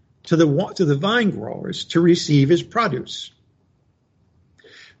to the vine growers to receive his produce.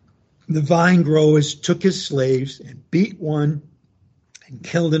 The vine growers took his slaves and beat one and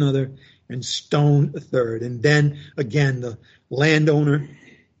killed another and stoned a third. And then again, the landowner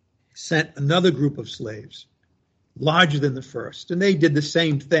sent another group of slaves, larger than the first. And they did the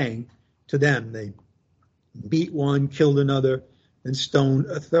same thing to them. They beat one, killed another, and stoned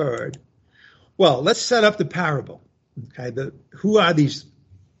a third. Well, let's set up the parable. Okay, who are these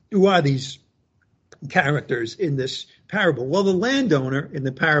characters in this parable? Well, the landowner in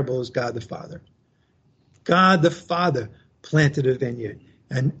the parable is God the Father. God the Father planted a vineyard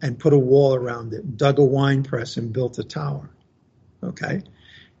and put a wall around it, dug a wine press and built a tower. Okay,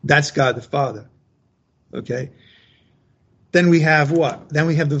 that's God the Father. Okay, then we have what? Then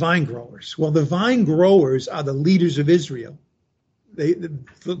we have the vine growers. Well, the vine growers are the leaders of Israel. The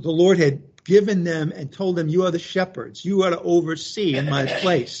Lord had given them and told them, you are the shepherds. You are to oversee in my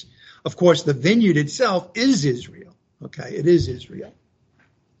place. Of course, the vineyard itself is Israel. Okay, it is Israel.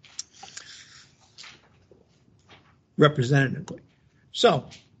 Representatively. So,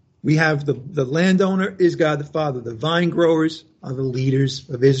 we have the landowner is God the Father. The vine growers are the leaders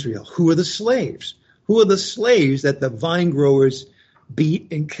of Israel. Who are the slaves? Who are the slaves that the vine growers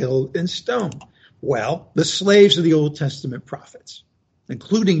beat and killed and stoned? Well, the slaves of the Old Testament prophets,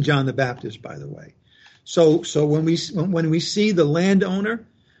 including John the Baptist, by the way. So when we see the landowner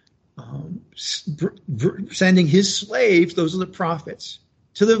sending his slaves, those are the prophets,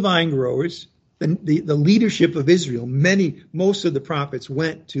 to the vine growers, the leadership of Israel. Most of the prophets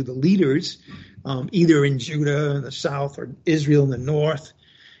went to the leaders, either in Judah in the south or Israel in the north.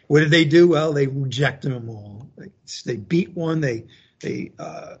 What did they do? Well, they rejected them all. They beat one, they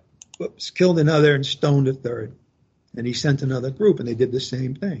killed another and stoned a third. And he sent another group, and they did the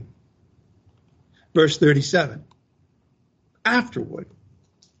same thing. Verse 37. Afterward,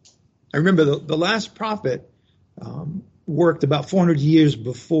 I remember the last prophet worked about 400 years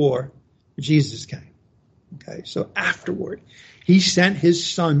before Jesus came. Okay, so afterward, he sent his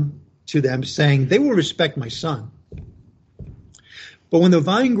son to them, saying, they will respect my son. But when the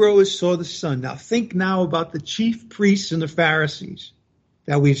vine growers saw the son, now think now about the chief priests and the Pharisees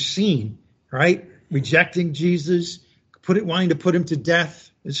that we've seen, right? Rejecting Jesus, wanting to put him to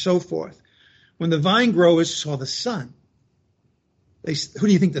death, and so forth. When the vine growers saw the son, who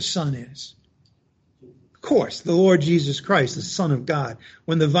do you think the son is? Of course, the Lord Jesus Christ, the Son of God.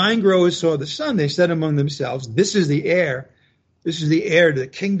 When the vine growers saw the son, they said among themselves, this is the heir. This is the heir to the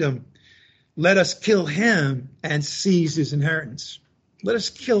kingdom. Let us kill him and seize his inheritance. Let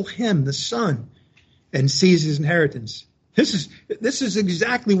us kill him, the son, and seize his inheritance. This is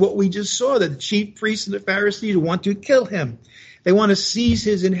exactly what we just saw, that the chief priests and the Pharisees want to kill him. They want to seize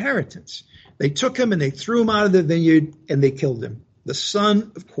his inheritance. They took him and they threw him out of the vineyard and they killed him. The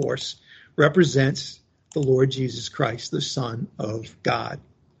son, of course, represents the Lord Jesus Christ, the Son of God.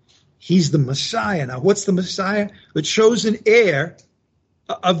 He's the Messiah. Now, what's the Messiah? The chosen heir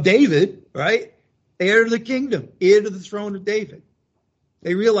of David, right? Heir to the kingdom, heir to the throne of David.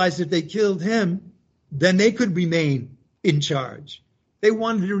 They realized if they killed him, then they could remain in charge. They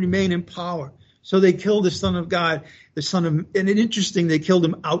wanted to remain in power. So they killed the Son of God, and it's interesting, they killed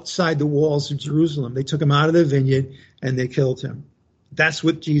him outside the walls of Jerusalem. They took him out of the vineyard and they killed him. That's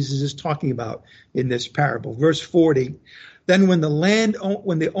what Jesus is talking about in this parable. Verse 40, then when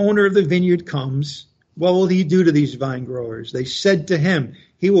the owner of the vineyard comes, what will he do to these vine growers? They said to him,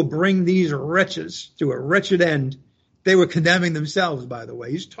 he will bring these wretches to a wretched end. They were condemning themselves, by the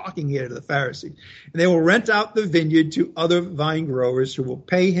way. He's talking here to the Pharisees. And they will rent out the vineyard to other vine growers who will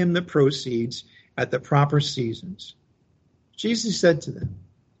pay him the proceeds at the proper seasons. Jesus said to them,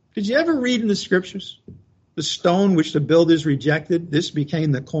 did you ever read in the scriptures? The stone which the builders rejected, this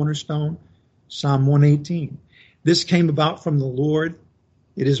became the cornerstone. Psalm 118. This came about from the Lord.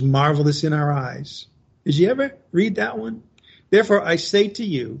 It is marvelous in our eyes. Did you ever read that one? Therefore, I say to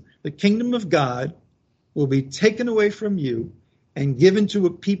you, the kingdom of God will be taken away from you and given to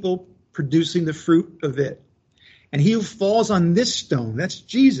a people producing the fruit of it. And he who falls on this stone, that's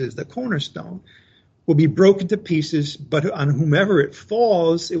Jesus, the cornerstone, will be broken to pieces, but on whomever it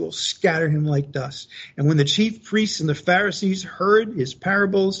falls, it will scatter him like dust. And when the chief priests and the Pharisees heard his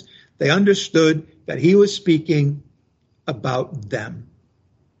parables, they understood that he was speaking about them.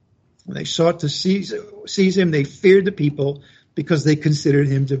 When they sought to seize him, they feared the people because they considered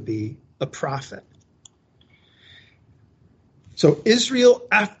him to be a prophet. So Israel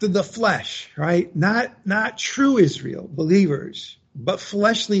after the flesh, right? Not true Israel, believers, but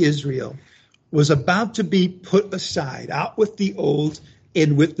fleshly Israel was about to be put aside, out with the old,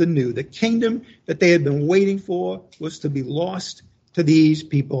 in with the new. The kingdom that they had been waiting for was to be lost to these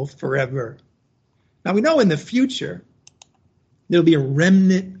people forever. Now we know in the future, there'll be a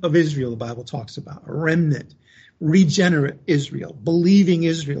remnant of Israel, the Bible talks about, a remnant, regenerate Israel, believing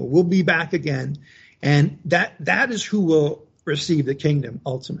Israel will be back again. And that is who will receive the kingdom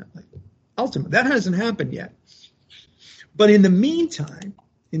ultimately. That hasn't happened yet. But in the meantime,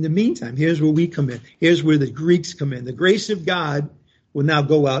 here's where we come in. Here's where the Greeks come in. The grace of God will now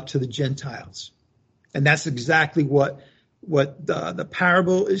go out to the Gentiles. And that's exactly what the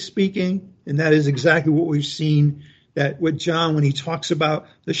parable is speaking. And that is exactly what we've seen that with John, when he talks about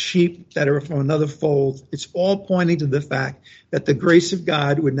the sheep that are from another fold, it's all pointing to the fact that the grace of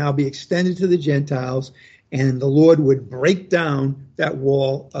God would now be extended to the Gentiles and the Lord would break down that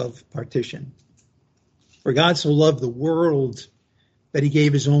wall of partition. For God so loved the world that he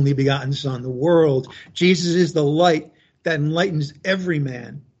gave his only begotten Son. The world. Jesus is the light that enlightens every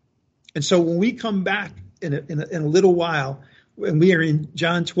man. And so when we come back in a little while, when we are in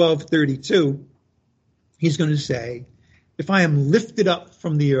John 12:32, he's going to say, if I am lifted up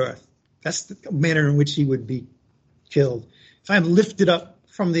from the earth, that's the manner in which he would be killed. If I am lifted up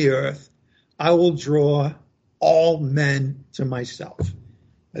from the earth, I will draw all men to myself.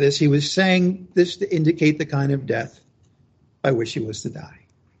 That is, he was saying this to indicate the kind of death by which he was to die.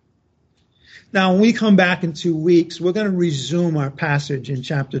 Now, when we come back in 2 weeks, we're going to resume our passage in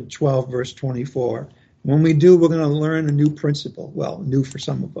chapter 12, verse 24. When we do, we're going to learn a new principle. Well, new for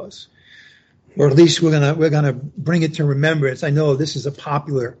some of us. Or at least we're going to bring it to remembrance. I know this is a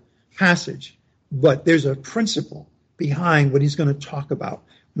popular passage, but there's a principle behind what he's going to talk about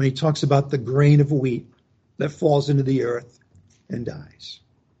when he talks about the grain of wheat that falls into the earth and dies.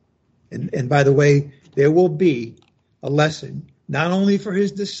 And by the way, there will be a lesson, not only for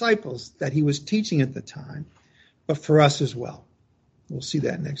his disciples that he was teaching at the time, but for us as well. We'll see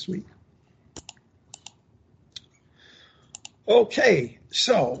that next week. Okay,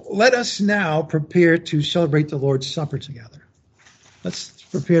 so let us now prepare to celebrate the Lord's Supper together. Let's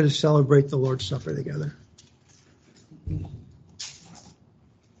prepare to celebrate the Lord's Supper together.